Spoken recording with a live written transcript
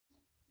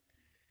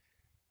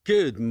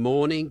Good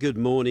morning, good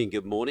morning,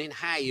 good morning.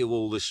 How are you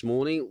all this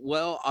morning?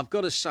 Well, I've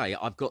got to say,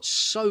 I've got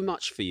so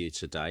much for you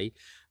today.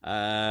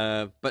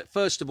 But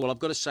first of all, I've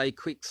got to say a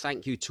quick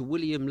thank you to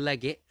William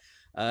Leggett,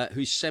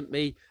 who sent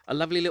me a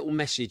lovely little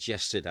message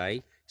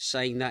yesterday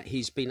saying that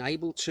he's been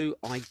able to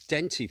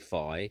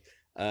identify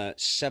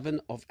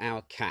 7 of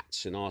our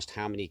cats and asked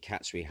how many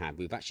cats we have.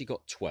 We've actually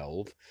got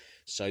 12.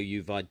 So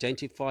you've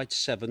identified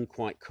 7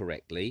 quite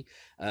correctly.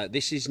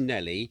 This is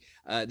Nellie.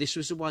 This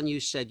was the one you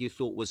said you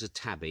thought was a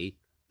tabby,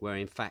 where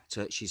in fact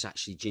she's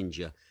actually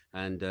Ginger,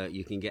 and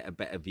you can get a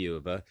better view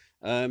of her.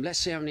 Let's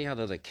see how many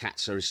other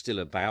cats are still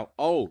about.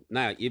 Oh,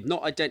 now you've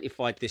not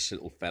identified this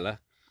little fella.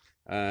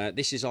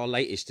 This is our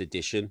latest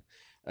addition.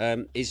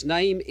 His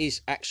name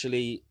is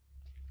actually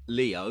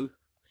Leo.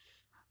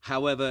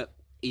 However,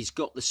 he's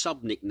got the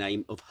sub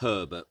nickname of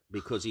Herbert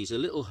because he's a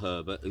little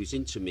Herbert who's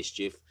into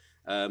mischief.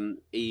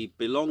 He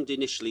belonged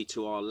initially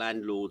to our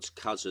landlord's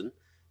cousin,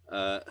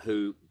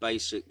 who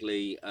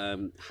basically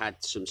had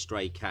some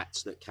stray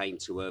cats that came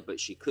to her, but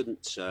she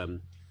couldn't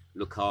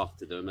look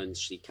after them, and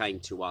she came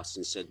to us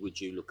and said, would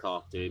you look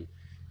after him?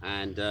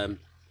 And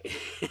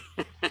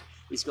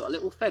he's got a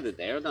little feather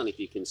there, I don't know if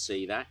you can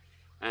see that,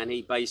 and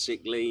he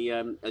basically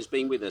has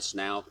been with us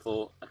now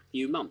for a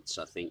few months,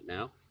 I think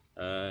now.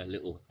 And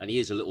he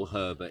is a little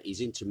Herbert.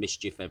 He's into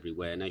mischief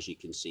everywhere, and as you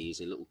can see,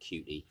 he's a little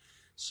cutie.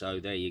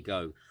 So there you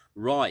go.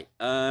 Right,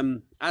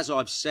 as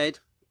I've said,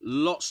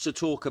 lots to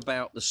talk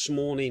about this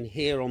morning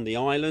here on the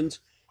island,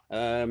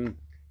 and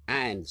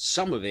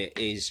some of it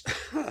is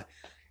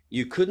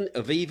you couldn't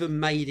have even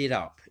made it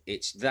up.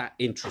 It's that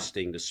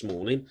interesting this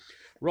morning.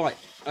 Right,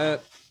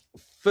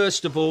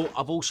 first of all,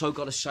 I've also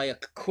got to say a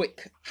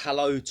quick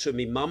hello to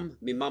my mum.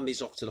 My mum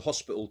is off to the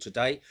hospital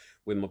today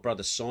with my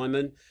brother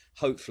Simon.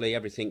 Hopefully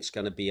everything's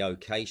going to be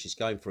okay. She's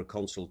going for a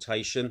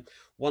consultation.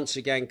 Once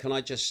again, can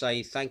I just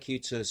say thank you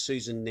to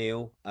Susan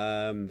Neal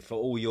for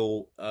all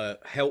your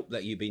help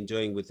that you've been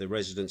doing with the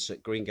residents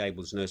at Green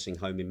Gables Nursing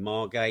Home in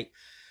Margate.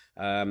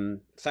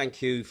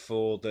 Thank you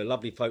for the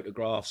lovely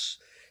photographs.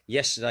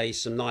 Yesterday,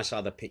 some nice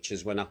other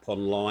pictures went up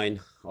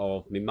online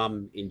of my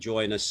mum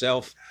enjoying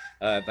herself.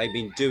 They've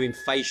been doing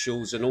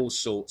facials and all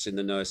sorts in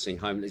the nursing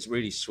home. It's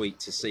really sweet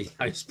to see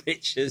those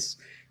pictures.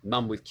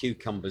 Mum with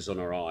cucumbers on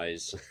her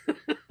eyes.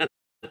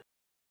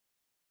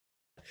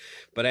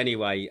 But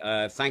anyway,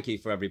 thank you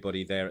for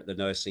everybody there at the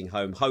nursing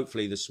home.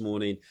 Hopefully this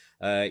morning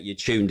you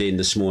tuned in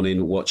this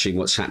morning watching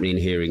what's happening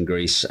here in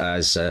Greece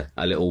as a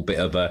little bit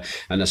of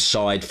an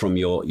aside from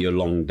your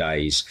long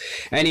days.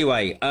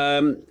 Anyway,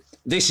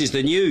 this is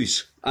the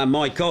news. And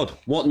my God,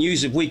 what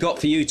news have we got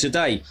for you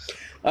today?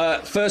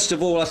 First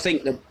of all, I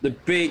think the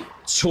big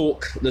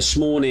talk this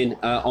morning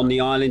on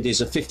the island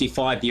is a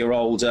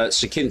 55-year-old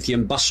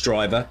Zakynthos Bus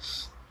Driver.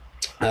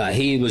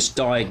 He was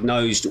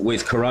diagnosed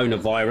with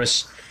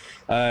coronavirus.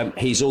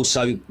 He's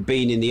also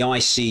been in the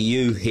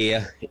ICU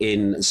here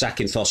in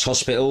Zakynthos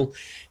Hospital.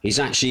 He's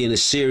actually in a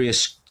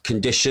serious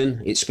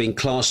condition. It's been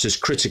classed as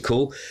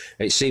critical.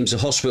 It seems the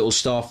hospital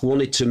staff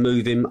wanted to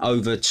move him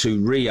over to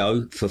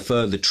Rio for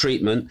further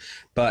treatment,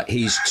 but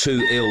he's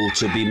too ill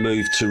to be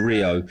moved to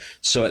Rio.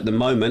 So at the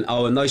moment,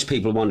 oh, and those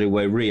people are wondering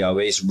where Rio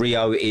is.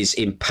 Rio is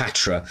in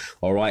Patra,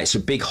 all right? It's a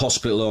big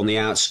hospital on the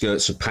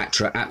outskirts of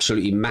Patra,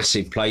 absolutely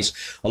massive place.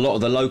 A lot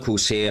of the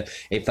locals here,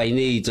 if they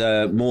need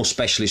more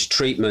specialist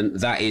treatment,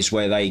 that is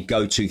where they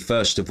go to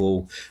first of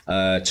all,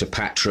 to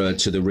Patra,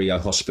 to the Rio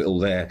hospital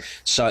there.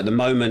 So at the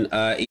moment,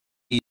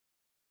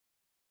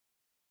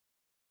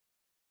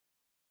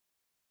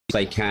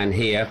 they can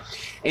here.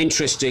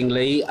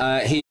 Interestingly,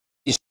 he's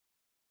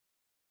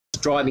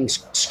driving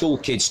school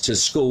kids to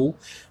school.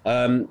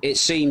 It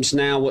seems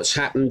now what's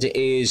happened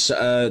is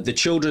the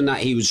children that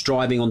he was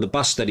driving on the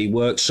bus that he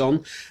works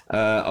on,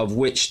 of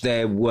which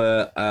there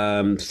were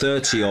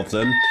 30 of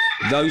them,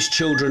 those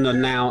children are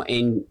now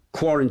in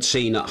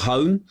quarantine at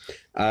home,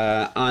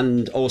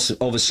 and also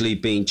obviously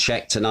being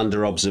checked and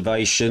under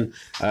observation,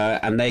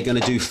 and they're going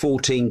to do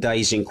 14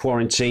 days in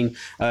quarantine.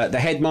 The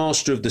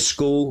headmaster of the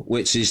school,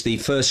 which is the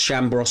first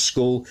Chambros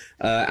school,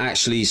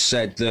 actually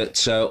said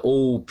that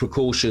all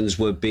precautions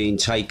were being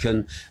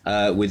taken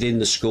within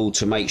the school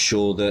to make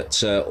sure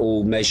that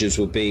all measures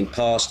were being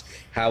passed.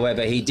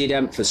 However, he did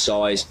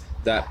emphasise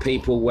that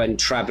people when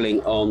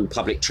travelling on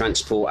public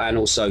transport and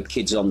also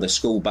kids on the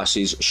school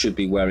buses should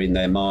be wearing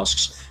their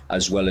masks,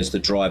 as well as the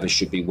drivers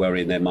should be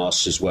wearing their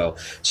masks as well.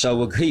 So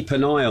we'll keep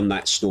an eye on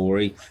that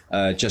story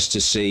just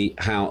to see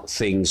how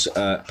things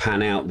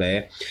pan out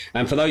there.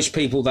 And for those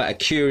people that are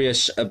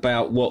curious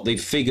about what the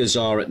figures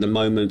are at the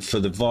moment for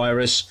the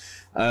virus,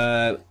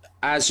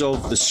 as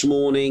of this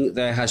morning,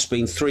 there has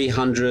been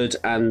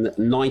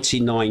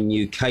 399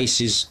 new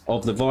cases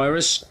of the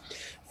virus.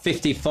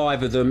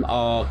 55 of them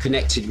are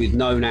connected with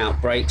known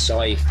outbreaks,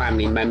 i.e.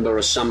 family member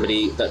or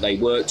somebody that they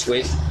worked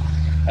with.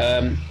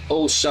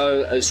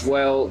 Also, as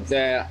well,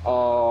 there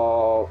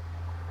are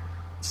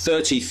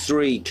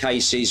 33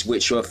 cases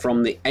which were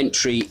from the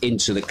entry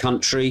into the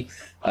country,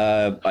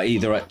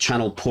 either at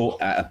Channel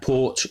Port, at a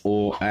port,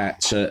 or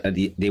at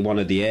one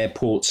of the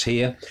airports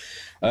here.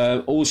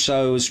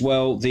 Also, as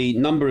well, the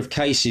number of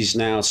cases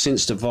now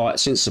since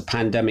the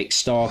pandemic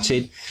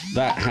started,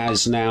 that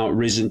has now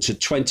risen to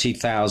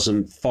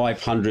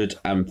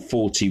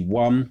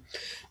 20,541.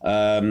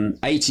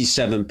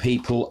 87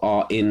 people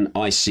are in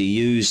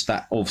ICUs.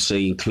 That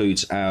obviously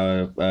includes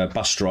our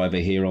bus driver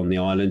here on the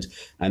island,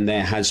 and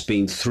there has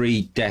been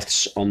 3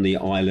 deaths on the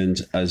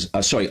island as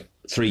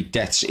 3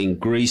 deaths in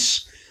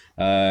Greece.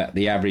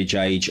 The average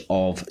age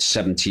of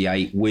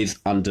 78 with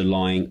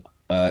underlying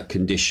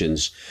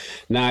conditions.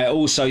 Now, it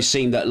also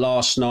seemed that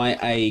last night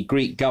a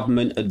Greek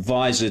government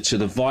advisor to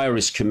the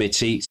virus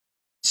committee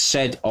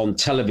said on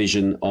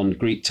television, on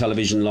Greek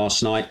television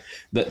last night,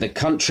 that the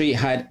country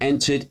had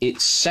entered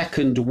its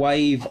second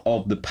wave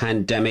of the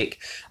pandemic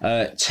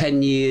 10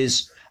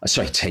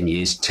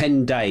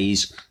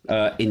 days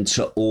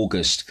into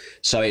August.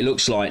 So it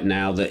looks like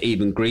now that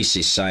even Greece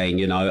is saying,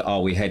 you know,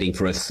 are we heading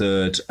for a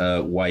third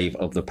wave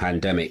of the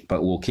pandemic?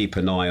 But we'll keep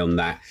an eye on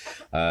that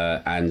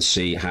and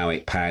see how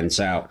it pans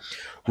out.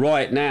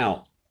 Right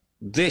now,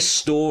 this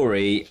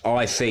story,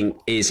 I think,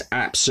 is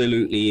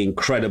absolutely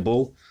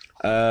incredible.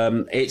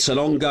 It's an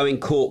ongoing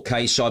court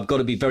case, so I've got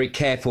to be very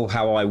careful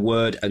how I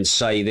word and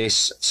say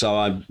this, so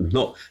I'm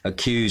not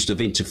accused of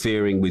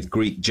interfering with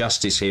Greek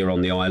justice here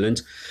on the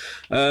island.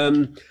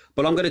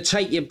 But I'm going to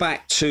take you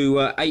back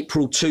to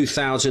April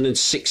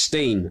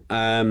 2016.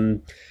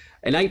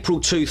 In April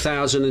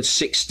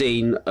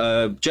 2016,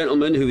 a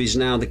gentleman who is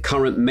now the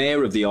current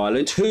mayor of the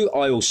island, who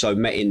I also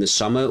met in the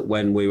summer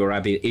when we were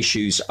having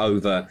issues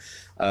over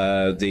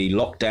the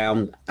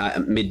lockdown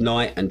at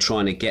midnight and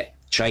trying to get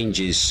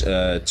changes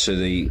to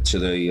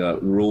the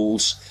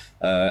rules,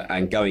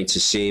 and going to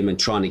see him and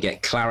trying to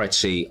get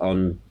clarity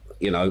on,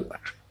 you know,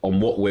 on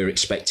what we're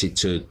expected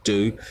to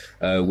do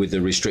with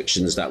the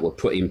restrictions that were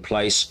put in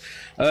place.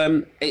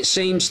 It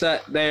seems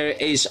that there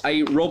is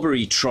a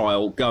robbery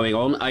trial going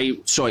on, a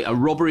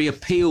robbery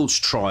appeals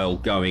trial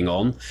going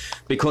on,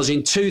 because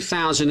in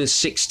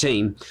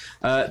 2016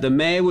 the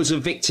mayor was a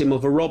victim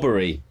of a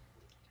robbery.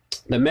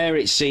 The mayor,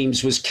 it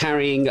seems, was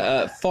carrying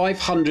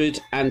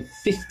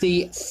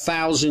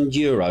 550,000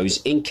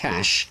 euros in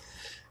cash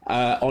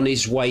on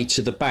his way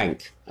to the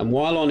bank. And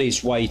while on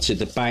his way to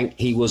the bank,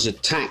 he was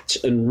attacked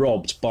and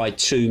robbed by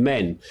 2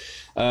 men.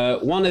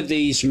 One of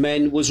these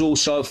men was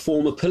also a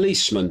former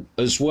policeman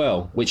as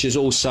well, which is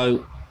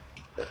also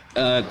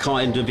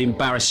kind of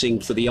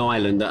embarrassing for the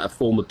island that a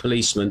former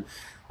policeman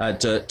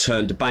had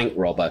turned a bank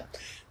robber.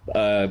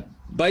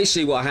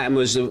 Basically, what happened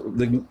was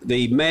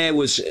the mayor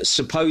was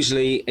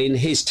supposedly in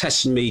his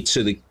testimony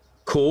to the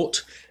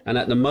court, and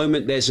at the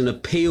moment there's an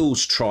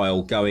appeals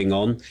trial going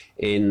on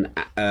in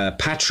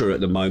Patra at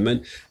the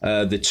moment.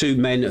 The 2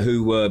 men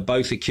who were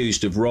both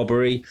accused of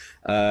robbery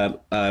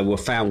were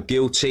found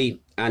guilty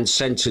and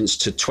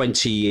sentenced to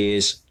 20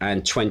 years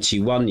and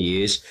 21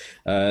 years.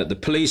 The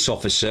police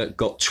officer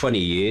got 20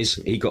 years.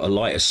 He got a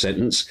lighter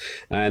sentence.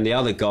 And the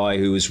other guy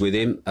who was with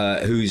him,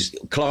 who's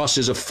classed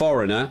as a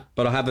foreigner,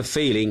 but I have a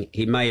feeling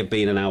he may have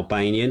been an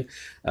Albanian,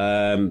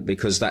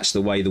 because that's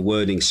the way the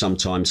wording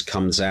sometimes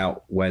comes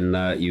out when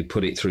you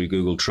put it through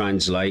Google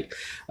Translate.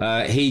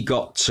 He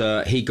got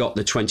the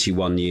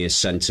 21-year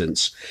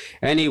sentence.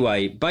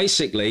 Anyway,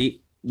 basically,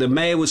 the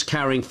mayor was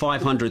carrying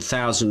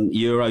 500,000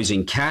 euros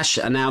in cash,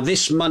 and now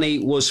this money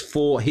was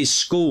for his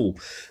school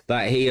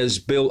that he has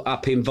built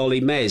up in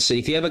Volymez. So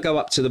if you ever go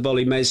up to the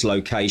Volymez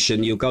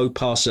location, you'll go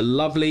past a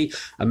lovely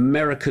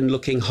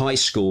American-looking high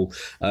school,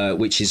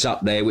 which is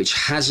up there, which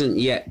hasn't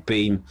yet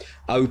been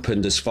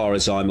opened as far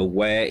as I'm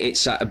aware.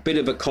 It's a bit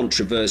of a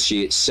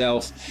controversy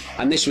itself,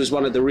 and this was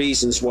one of the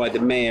reasons why the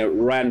mayor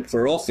ran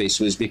for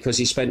office, was because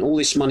he spent all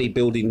this money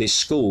building this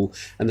school,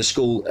 and the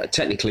school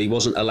technically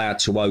wasn't allowed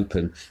to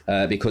open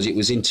because it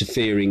was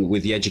interfering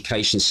with the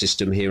education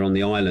system here on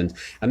the island.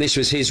 And this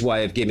was his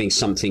way of giving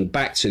something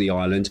back to the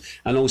island,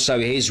 and also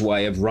his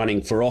way of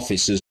running for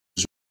office as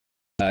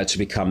to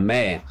become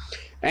mayor.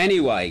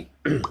 Anyway,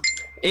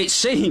 it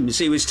seems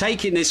he was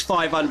taking this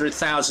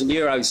 500,000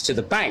 euros to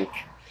the bank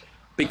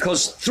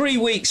because 3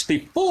 weeks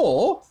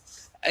before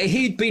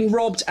he'd been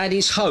robbed at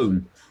his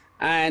home,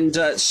 and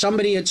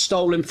somebody had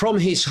stolen from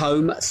his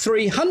home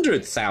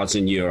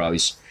 300,000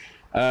 euros.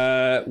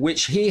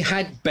 Which he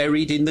had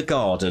buried in the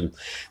garden.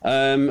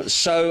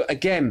 So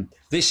again,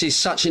 this is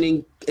such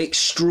an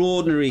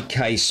extraordinary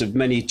case of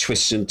many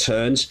twists and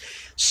turns.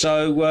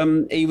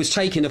 So he was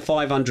taking the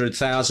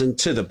 500,000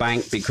 to the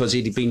bank because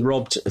he'd been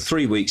robbed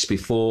 3 weeks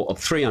before of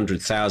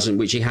 300,000,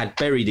 which he had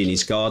buried in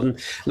his garden.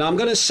 Now, I'm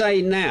going to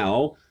say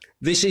now,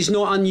 this is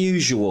not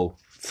unusual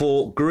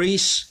for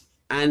Greece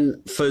and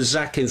for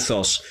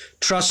Zakynthos.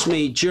 Trust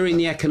me, during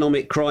the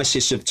economic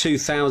crisis of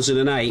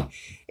 2008,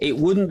 it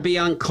wouldn't be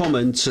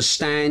uncommon to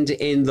stand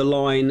in the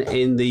line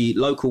in the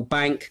local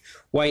bank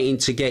waiting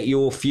to get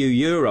your few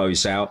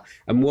euros out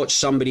and watch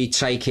somebody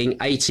taking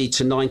 80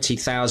 to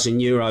 90,000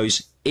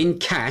 euros in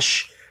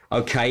cash,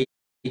 okay,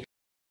 a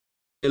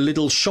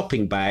little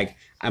shopping bag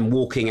and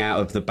walking out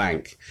of the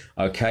bank,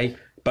 okay?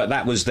 But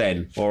that was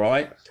then, all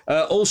right?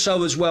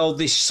 Also as well,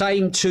 these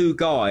same 2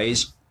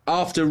 guys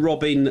after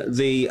robbing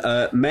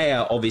the mayor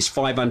of his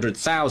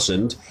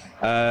 500,000,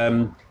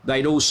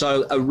 they'd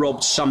also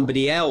robbed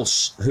somebody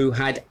else who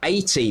had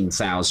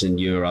 18,000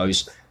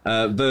 euros.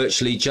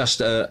 Virtually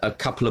just a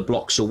couple of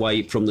blocks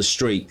away from the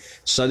street.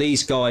 So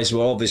these guys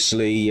were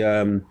obviously,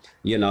 shall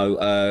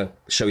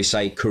we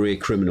say, career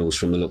criminals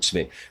from the looks of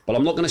it. But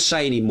I'm not going to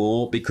say any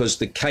more because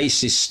the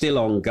case is still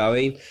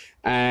ongoing,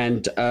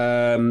 and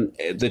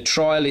the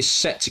trial is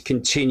set to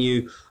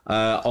continue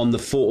on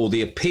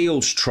the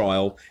appeals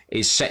trial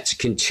is set to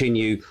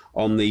continue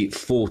on the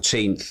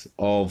 14th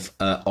of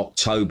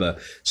October.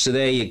 So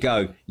there you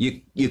go.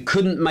 You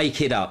couldn't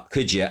make it up,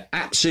 could you?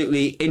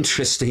 Absolutely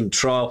interesting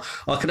trial.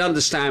 I can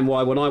understand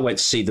why when I went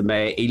to see the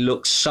mayor, he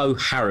looked so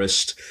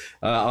harassed.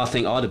 I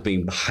think I'd have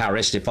been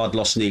harassed if I'd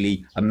lost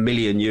nearly €1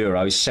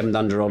 million,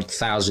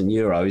 700,000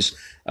 euros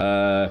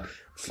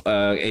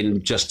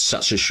in just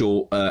such a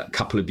short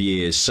couple of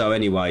years. So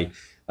anyway,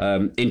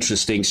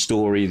 interesting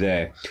story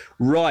there.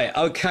 Right,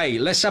 okay,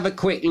 let's have a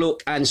quick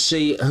look and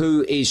see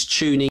who is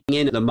tuning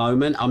in at the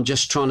moment. I'm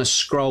just trying to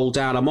scroll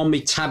down. I'm on my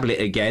tablet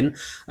again.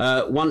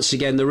 Once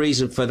again, the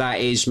reason for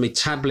that is my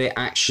tablet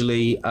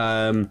actually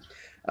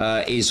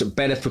is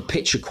better for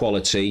picture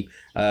quality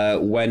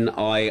when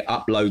I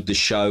upload the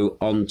show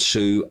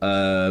onto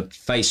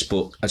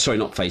Facebook. Sorry,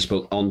 not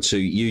Facebook, onto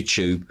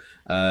YouTube.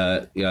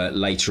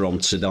 Later on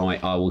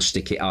tonight, I will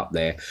stick it up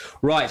there.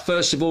 Right,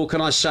 first of all,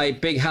 can I say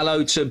big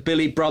hello to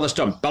Billy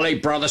Brotherston. Billy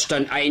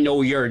Brotherston, I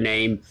know your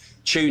name.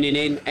 Tuning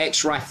in,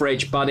 ex-RAF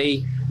Reg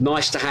buddy.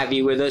 Nice to have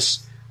you with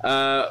us.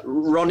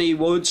 Ronnie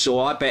Woods,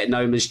 or I better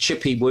know him as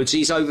Chippy Woods.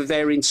 He's over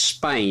there in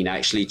Spain,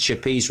 actually.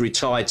 Chippy's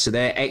retired to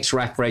there,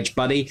 ex-RAF Reg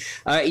buddy.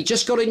 He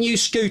just got a new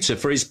scooter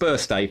for his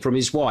birthday from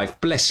his wife.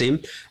 Bless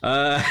him.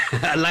 A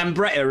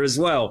Lambretta as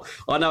well.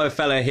 I know a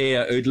fella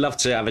here who'd love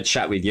to have a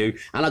chat with you.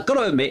 And I've got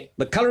to admit,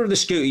 the colour of the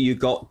scooter you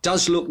got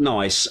does look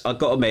nice. I've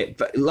got to admit,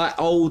 but like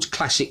old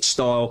classic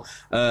style,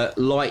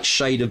 light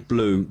shade of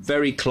blue.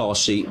 Very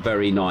classy,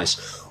 very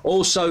nice.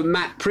 Also,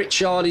 Matt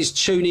Pritchard is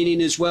tuning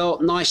in as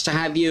well. Nice to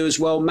have you as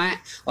well, Matt.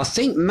 I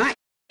think Matt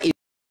is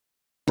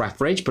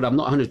RAF Reg, but I'm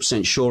not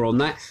 100% sure on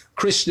that.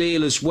 Chris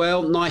Neal as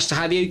well. Nice to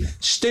have you.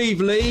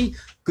 Steve Lee,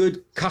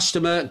 good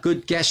customer,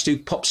 good guest who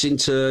pops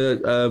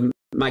into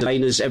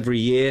Magdalena's every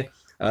year.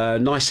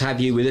 Nice to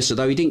have you with us,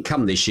 although he didn't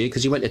come this year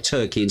because he went to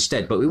Turkey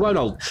instead. But we won't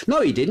hold...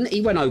 No, he didn't.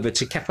 He went over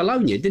to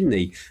Kefalonia, didn't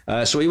he?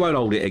 So we won't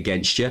hold it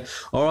against you.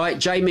 All right,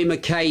 Jamie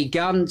McKay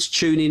Guns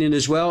tuning in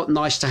as well.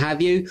 Nice to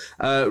have you.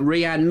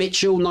 Rhiann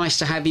Mitchell, nice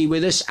to have you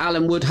with us.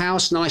 Alan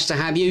Woodhouse, nice to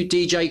have you.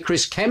 DJ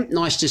Chris Kemp,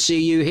 nice to see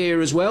you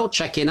here as well,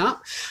 checking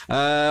up.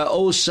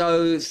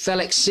 Also,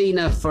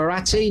 Thelexina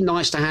Ferrati,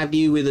 nice to have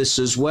you with us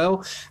as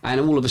well.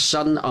 And all of a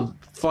sudden, I'm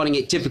finding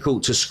it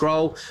difficult to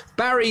scroll.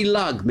 Barry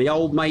Lugg, my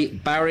old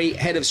mate Barry,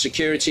 head of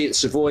security at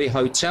Savoy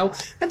Hotel.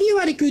 Have you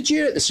had a good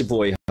year at the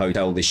Savoy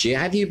Hotel this year?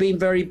 Have you been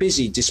very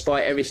busy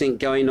despite everything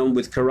going on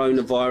with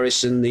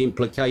coronavirus and the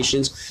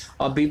implications?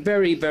 I'd be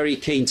very, very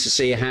keen to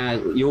see how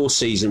your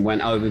season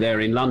went over there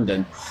in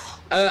London.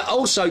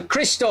 Also,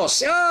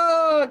 Christos.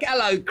 Oh,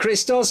 hello,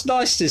 Christos.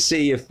 Nice to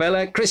see you,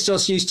 fella.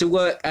 Christos used to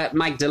work at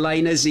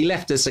Magdalena's. He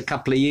left us a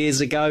couple of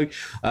years ago,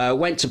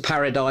 went to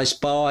Paradise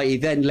Bar. He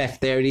then left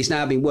there, and he's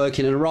now been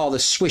working in a rather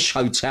swish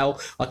hotel.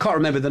 I can't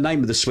remember the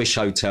name of the swish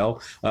hotel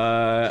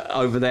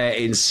over there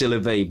in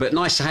Sillavi. But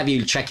nice to have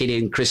you checking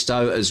in,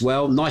 Christo, as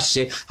well. Nice to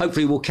see you.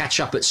 Hopefully, we'll catch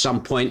up at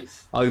some point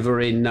over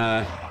in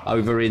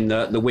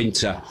the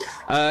winter.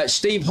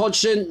 Steve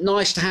Hodgson,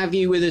 nice to have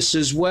you with us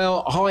as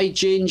well. Hi,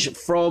 Ginge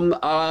from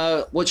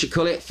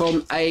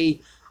from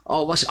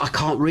I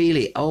can't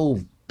really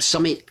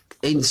something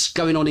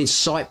going on in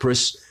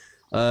Cyprus.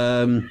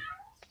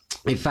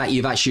 In fact,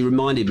 you've actually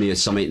reminded me of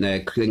something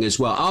there as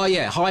well. Oh,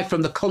 yeah. Hi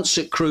from the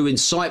concert crew in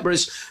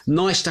Cyprus.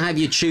 Nice to have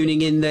you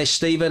tuning in there,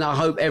 Stephen. I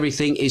hope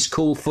everything is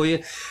cool for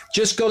you.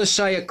 Just got to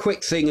say a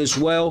quick thing as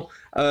well.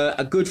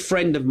 A good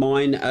friend of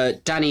mine,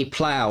 Danny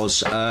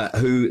Plows,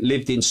 who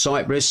lived in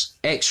Cyprus,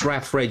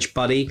 ex-RAF Reg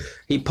buddy.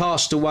 He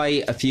passed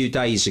away a few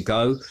days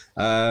ago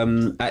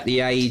at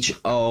the age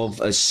of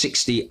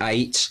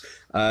 68.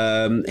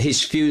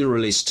 His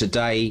funeral is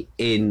today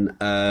in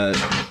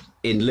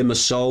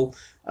Limassol.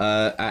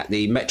 At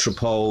the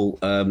Metropole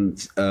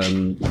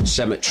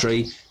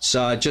Cemetery.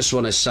 So I just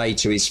want to say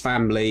to his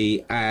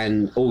family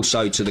and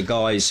also to the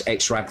guys,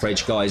 ex-RAF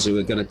Reg guys who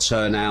are going to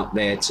turn out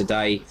there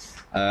today,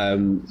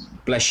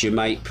 bless you,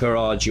 mate, per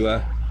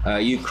ardua.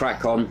 You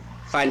crack on.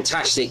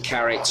 Fantastic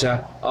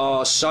character.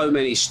 Oh, so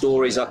many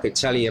stories I could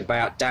tell you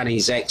about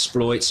Danny's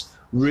exploits.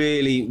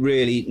 Really,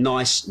 really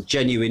nice,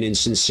 genuine and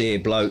sincere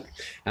bloke.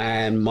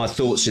 And my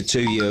thoughts are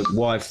to your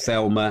wife,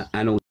 Thelma,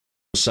 and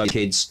also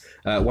kids,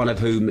 one of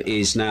whom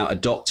is now a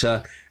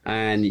doctor,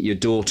 and your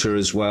daughter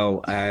as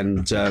well.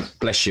 And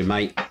bless you,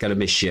 mate. Gonna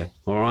miss you.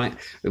 All right.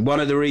 One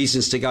of the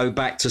reasons to go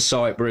back to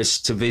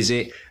Cyprus to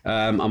visit,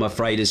 I'm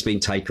afraid, has been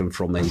taken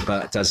from me.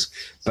 But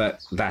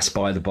that's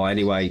by the by.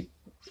 Anyway,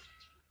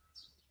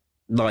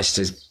 nice.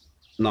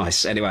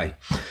 Anyway.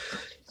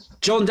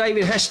 John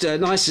David Hester,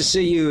 nice to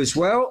see you as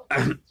well.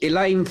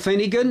 Elaine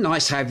Finnegan,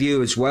 nice to have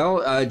you as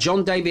well.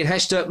 John David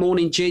Hester,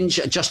 morning,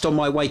 Ginge. Just on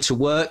my way to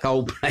work.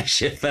 Oh, bless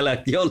you,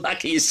 fella. You're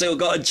lucky you still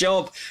got a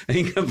job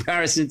in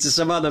comparison to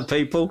some other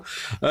people.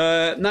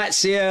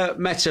 Natsia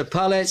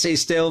Metapallets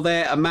is still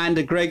there.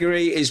 Amanda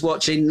Gregory is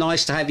watching.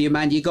 Nice to have you,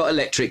 Amanda. You got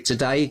electric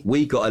today.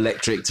 We got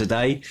electric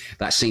today.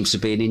 That seems to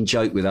be an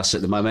in-joke with us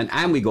at the moment.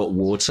 And we got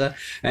water.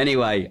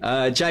 Anyway,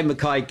 Jay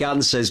Mackay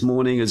Gunn says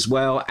morning as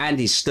well.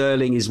 Andy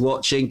Sterling is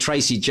watching.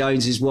 Tracy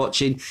Jones is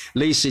watching.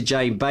 Lisa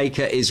Jane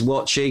Baker is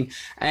watching.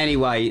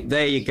 Anyway,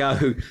 there you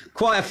go.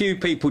 Quite a few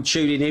people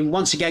tuning in.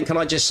 Once again, can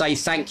I just say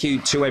thank you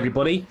to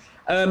everybody.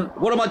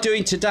 What am I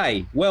doing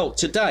today? Well,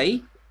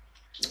 today,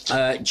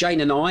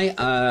 Jane and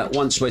I,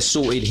 once we're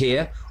sorted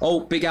here. Oh,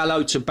 big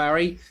hello to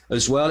Barry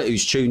as well,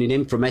 who's tuning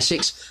in from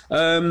Essex.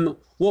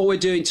 What we're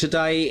doing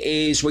today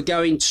is we're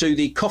going to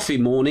the coffee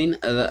morning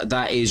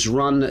that is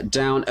run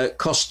down at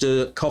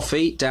Costa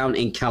Coffee down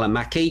in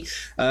Kalamaki.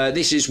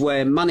 This is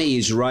where money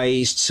is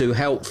raised to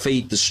help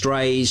feed the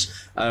strays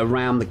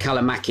around the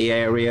Kalamaki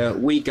area.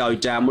 We go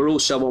down. We're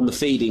also on the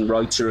feeding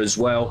rota as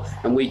well,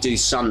 and we do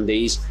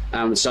Sundays.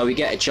 So we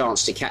get a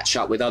chance to catch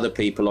up with other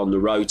people on the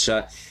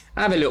rota.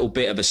 Have a little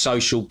bit of a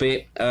social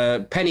bit.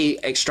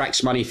 Penny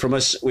extracts money from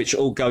us, which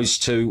all goes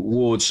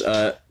towards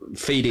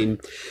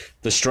feeding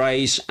the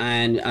strays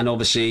and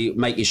obviously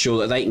making sure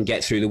that they can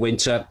get through the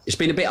winter. It's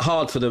been a bit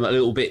hard for them a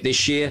little bit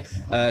this year,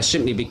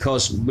 simply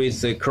because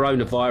with the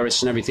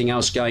coronavirus and everything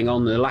else going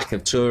on, the lack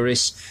of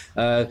tourists,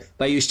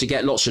 they used to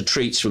get lots of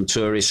treats from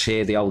tourists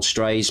here, the old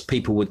strays.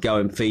 People would go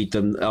and feed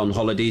them on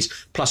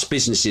holidays, plus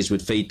businesses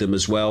would feed them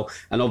as well.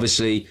 And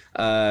obviously,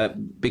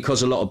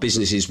 because a lot of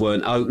businesses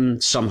weren't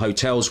open, some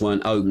hotels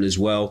weren't open as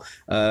well,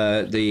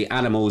 the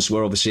animals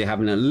were obviously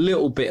having a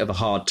little bit of a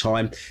hard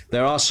time.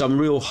 There are some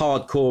real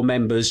hardcore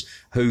members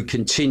who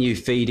continue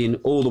feeding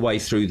all the way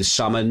through the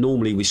summer.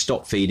 Normally we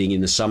stop feeding in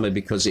the summer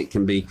because it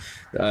can be,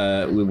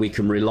 we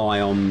can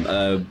rely on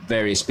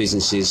various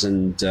businesses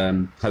and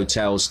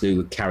hotels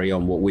to carry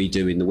on what we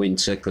do in the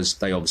winter because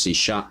they obviously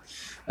shut.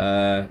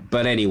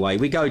 But anyway,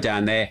 we go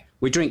down there,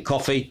 we drink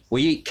coffee,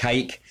 we eat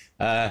cake,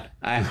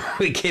 and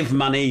we give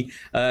money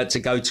to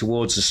go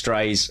towards the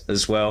strays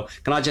as well.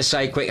 Can I just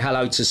say a quick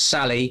hello to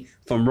Sally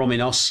from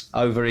Rominos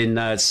over in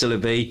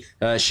Sillaby.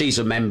 She's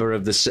a member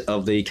of the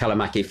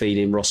Kalamaki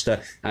feeding roster.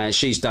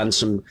 She's done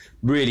some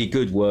really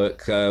good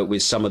work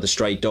with some of the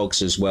stray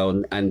dogs as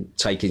well, and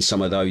taking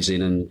some of those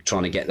in and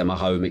trying to get them a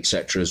home,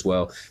 etc. as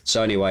well.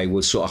 So anyway,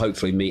 we'll sort of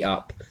hopefully meet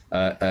up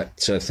at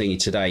Thingy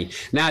today.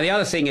 Now, the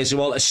other thing is,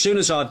 well, as soon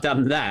as I've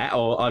done that,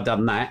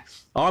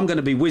 I'm going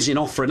to be whizzing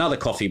off for another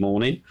coffee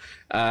morning.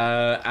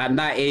 And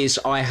that is,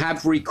 I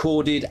have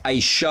recorded a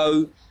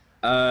show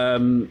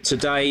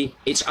today.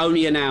 It's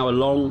only an hour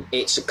long.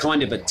 It's a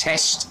kind of a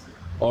test,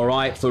 all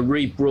right, for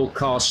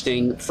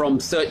rebroadcasting from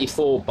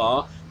 34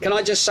 Bar. Can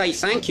I just say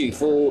thank you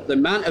for the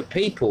amount of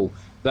people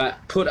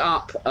that put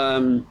up,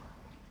 comments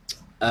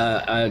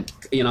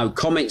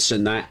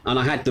and that. And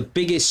I had the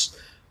biggest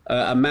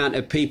amount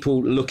of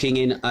people looking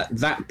in at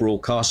that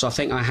broadcast. I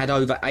think I had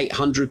over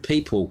 800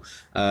 people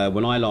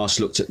when I last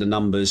looked at the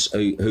numbers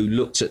who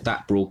looked at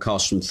that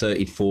broadcast from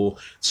 34.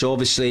 So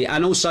obviously,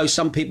 and also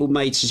some people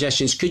made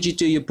suggestions, could you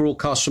do your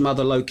broadcast from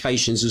other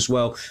locations as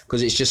well?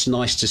 Because it's just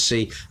nice to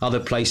see other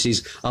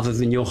places other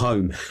than your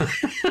home.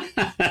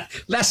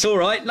 That's all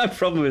right, no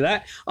problem with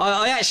that.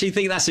 I actually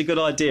think that's a good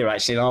idea,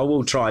 actually, and I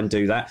will try and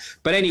do that.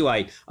 But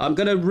anyway, I'm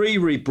going to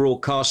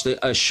rebroadcast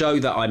a show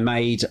that I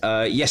made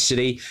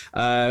yesterday.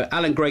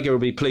 Alan Greger will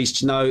be pleased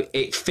to know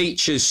it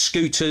features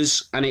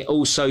scooters and it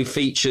also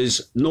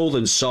features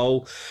Northern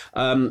Soul.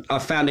 I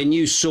found a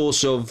new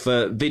source of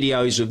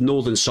videos of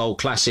Northern Soul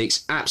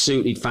classics,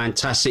 absolutely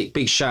fantastic.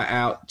 Big shout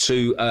out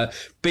to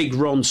Big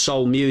Ron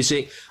Soul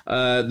Music.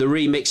 The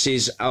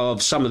remixes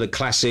of some of the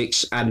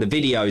classics and the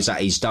videos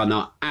that he's done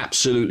are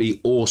absolutely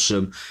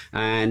awesome,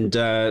 and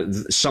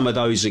some of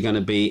those are going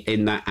to be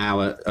in that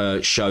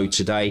hour show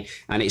today,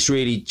 and it's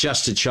really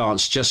just a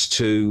chance just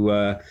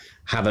to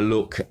have a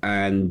look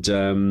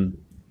and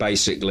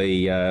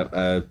basically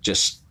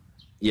just,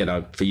 you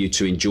know, for you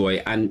to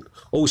enjoy. And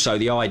also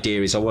the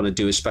idea is I want to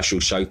do a special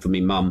show for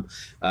me mum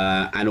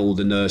and all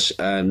the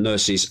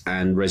nurses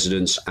and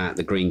residents at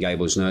the Green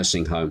Gables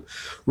nursing home.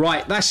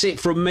 Right, that's it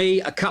from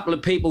me. A couple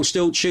of people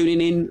still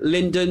tuning in.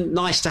 Lyndon,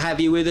 nice to have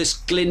you with us.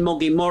 Glyn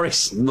Moggy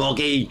Morris,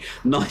 Moggy,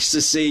 nice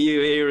to see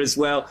you here as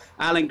well.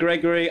 Alan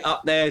Gregory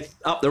up there,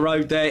 up the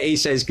road there, he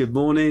says good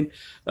morning.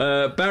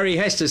 Barry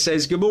Hester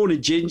says good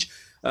morning, Ginge.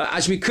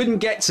 As we couldn't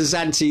get to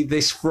Zante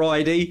this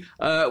Friday,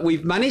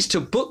 we've managed to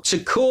book to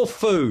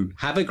Corfu.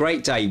 Have a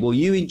great day. Well,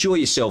 you enjoy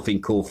yourself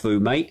in Corfu,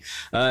 mate.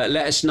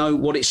 Let us know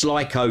what it's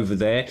like over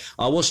there.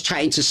 I was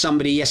chatting to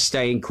somebody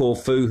yesterday in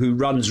Corfu who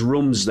runs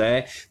rooms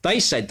there. They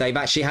said they've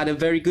actually had a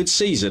very good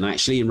season,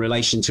 actually, in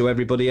relation to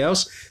everybody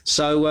else.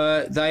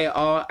 So they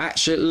are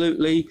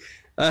absolutely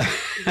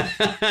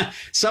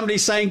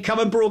Somebody's saying, come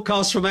and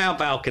broadcast from our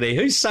balcony.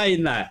 Who's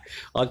saying that?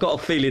 I've got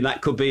a feeling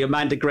that could be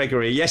Amanda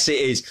Gregory. Yes, it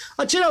is.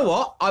 Do you know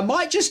what? I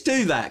might just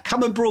do that.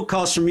 Come and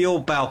broadcast from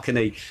your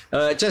balcony,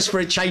 just for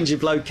a change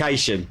of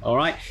location. All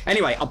right.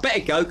 Anyway, I better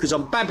go because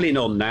I'm babbling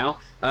on now.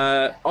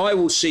 I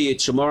will see you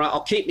tomorrow.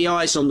 I'll keep my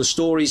eyes on the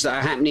stories that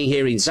are happening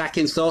here in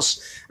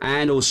Zakynthos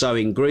and also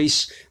in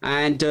Greece,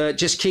 and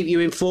just keep you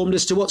informed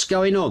as to what's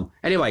going on.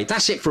 Anyway,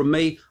 that's it from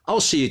me.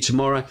 I'll see you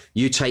tomorrow.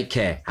 You take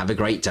care. Have a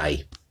great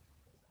day.